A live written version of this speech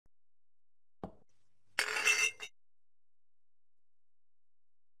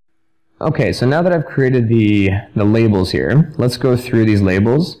Okay, so now that I've created the labels here, let's go through these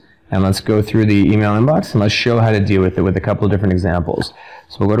labels and let's go through the email inbox and let's show how to deal with it with a couple of different examples.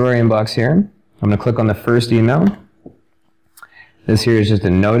 So we'll go to our inbox here. I'm going to click on the first email. This here is just a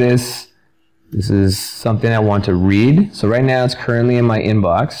notice. This is something I want to read. So right now it's currently in my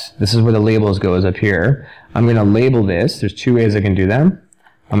inbox. This is where the labels goes up here. I'm going to label this. There's two ways I can do that.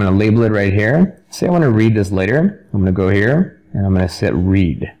 I'm going to label it right here. Say I want to read this later. I'm going to go here and I'm going to set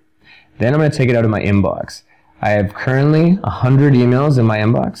read. Then I'm going to take it out of my inbox. I have currently 100 emails in my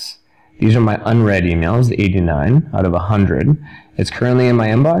inbox. These are my unread emails, 89 out of 100. It's currently in my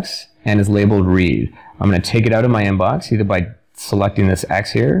inbox and it's labeled read. I'm going to take it out of my inbox either by selecting this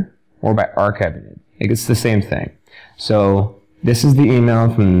X here or by archiving it. It's the same thing. So this is the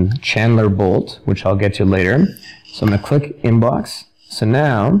email from Chandler Bolt, which I'll get to later. So I'm going to click inbox. So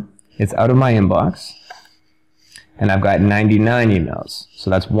now it's out of my inbox. And I've got 99 emails.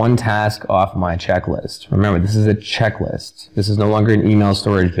 So that's one task off my checklist. Remember, this is a checklist. This is no longer an email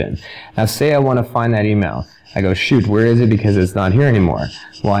storage bin. Now say I want to find that email. I go, shoot, where is it? Because it's not here anymore.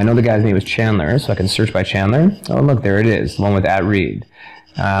 Well, I know the guy's name is Chandler, so I can search by Chandler. Oh, look, there it is, the one with @read.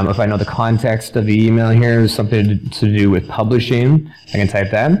 If I know the context of the email here is something to do with publishing, I can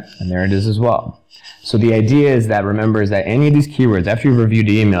type that, and there it is as well. So the idea is that, remember, is that any of these keywords, after you've reviewed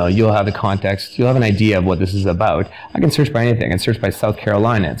the email, you'll have the context, you'll have an idea of what this is about. I can search by anything. I can search by South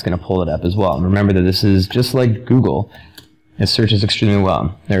Carolina. It's going to pull it up as well. And remember that this is just like Google. It searches extremely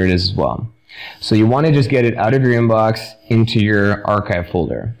well. There it is as well. So you want to just get it out of your inbox into your archive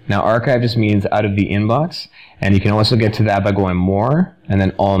folder. Now, archive just means out of the inbox. And you can also get to that by going more and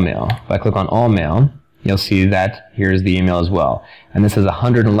then all mail. If I click on all mail, you'll see that here's the email as well. And this has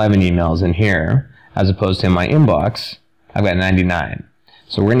 111 emails in here. As opposed to in my inbox, I've got 99.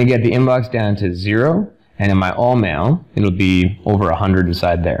 So we're going to get the inbox down to 0, and in my all mail, it'll be over 100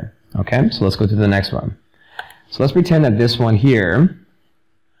 inside there. Okay, so let's go to the next one. So let's pretend that this one here,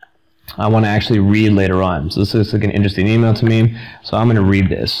 I want to actually read later on. So this looks like an interesting email to me, so I'm going to read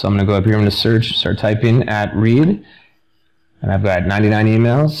this. So I'm going to go up here, I'm going to search, start typing @read, and I've got 99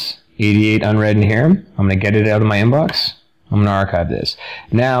 emails, 88 unread in here. I'm going to get it out of my inbox. I'm going to archive this.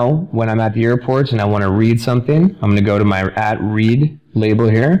 Now, when I'm at the airport and I want to read something, I'm going to go to my @read label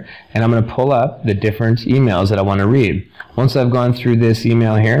here, and I'm going to pull up the different emails that I want to read. Once I've gone through this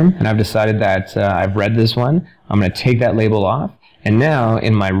email here, and I've decided that I've read this one, I'm going to take that label off, and now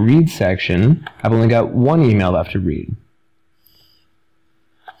in my read section, I've only got one email left to read.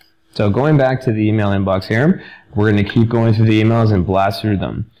 So going back to the email inbox here, we're going to keep going through the emails and blast through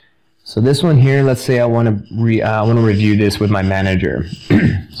them. So this one here, let's say I want to review this with my manager.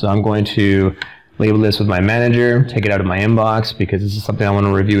 So I'm going to label this with my manager, take it out of my inbox because this is something I want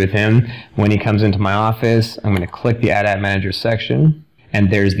to review with him. When he comes into my office, I'm going to click the Add Manager section,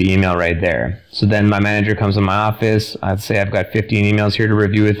 and there's the email right there. So then my manager comes in my office. I'd say I've got 15 emails here to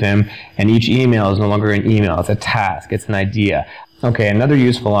review with him, and each email is no longer an email. It's a task. It's an idea. Okay, another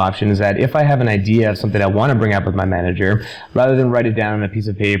useful option is that if I have an idea of something I want to bring up with my manager, rather than write it down on a piece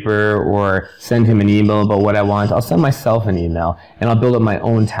of paper or send him an email about what I want, I'll send myself an email and I'll build up my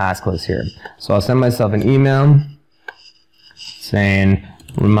own task list here. So I'll send myself an email saying,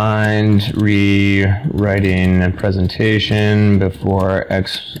 remind rewriting a presentation before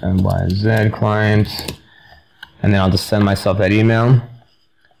X and Y Z client, and then I'll just send myself that email.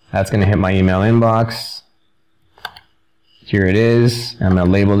 That's going to hit my email inbox. Here it is. I'm going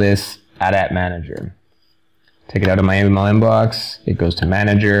to label this Add Manager. Take it out of my email inbox. It goes to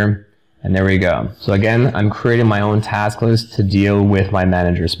Manager. And there we go. So again, I'm creating my own task list to deal with my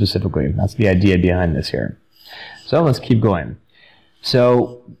manager specifically. That's the idea behind this here. So let's keep going.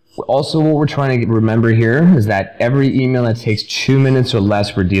 So also what we're trying to remember here is that every email that takes 2 minutes or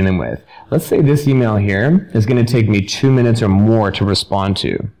less we're dealing with. Let's say this email here is going to take me 2 minutes or more to respond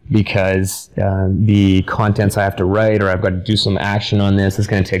to because the contents I have to write or I've got to do some action on this is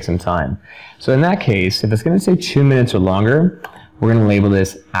going to take some time. So in that case, if it's going to take 2 minutes or longer, we're going to label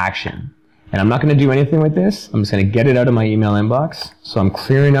this action. And I'm not going to do anything with this. I'm just going to get it out of my email inbox. So I'm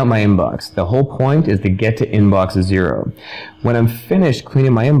clearing out my inbox. The whole point is to get to inbox 0. When I'm finished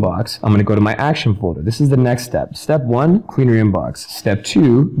cleaning my inbox, I'm going to go to my action folder. This is the next step. Step 1, clean your inbox. Step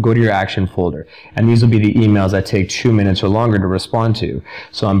 2, go to your action folder. And these will be the emails that take 2 minutes or longer to respond to.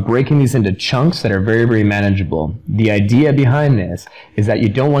 So I'm breaking these into chunks that are very, very manageable. The idea behind this is that you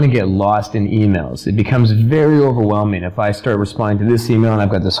don't want to get lost in emails. It becomes very overwhelming if I start responding to this email and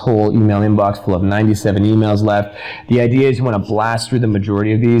I've got this whole email inbox full of 97 emails left. The idea is you want to blast through the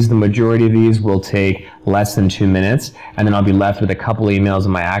majority of these. The majority of these will take less than 2 minutes, and then I'll be left with a couple emails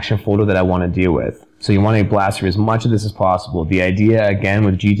in my action folder that I want to deal with. So you want to blast through as much of this as possible. The idea, again,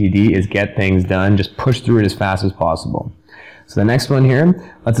 with GTD is get things done. Just push through it as fast as possible. So the next one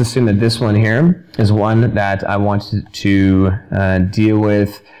here, let's assume that this one here is one that I want to deal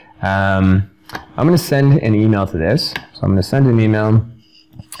with. I'm going to send an email to this. So I'm going to send an email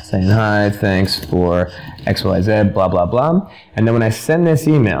saying, hi, thanks for XYZ, blah, blah, blah. And then when I send this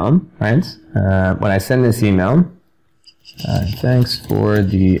email, right, when I send this email, thanks for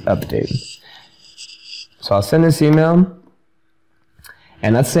the update. So I'll send this email,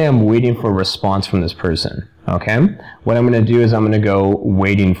 and let's say I'm waiting for a response from this person, okay? What I'm going to do is I'm going to go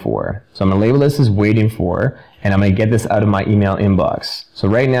waiting for. So I'm going to label this as waiting for, and I'm going to get this out of my email inbox. So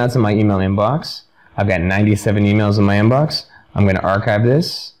right now it's in my email inbox. I've got 97 emails in my inbox. I'm going to archive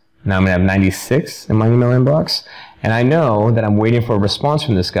this. Now I'm going to have 96 in my email inbox. And I know that I'm waiting for a response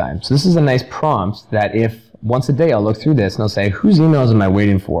from this guy. So this is a nice prompt that if once a day I'll look through this and I'll say, whose emails am I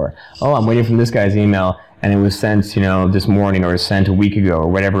waiting for? Oh, I'm waiting for this guy's email, and it was sent, you know, this morning, or sent a week ago, or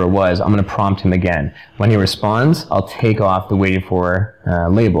whatever it was. I'm going to prompt him again. When he responds, I'll take off the waiting for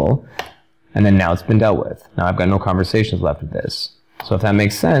label, and then now it's been dealt with. Now I've got no conversations left with this. So if that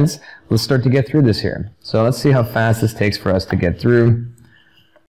makes sense, let's start to get through this here. So let's see how fast this takes for us to get through.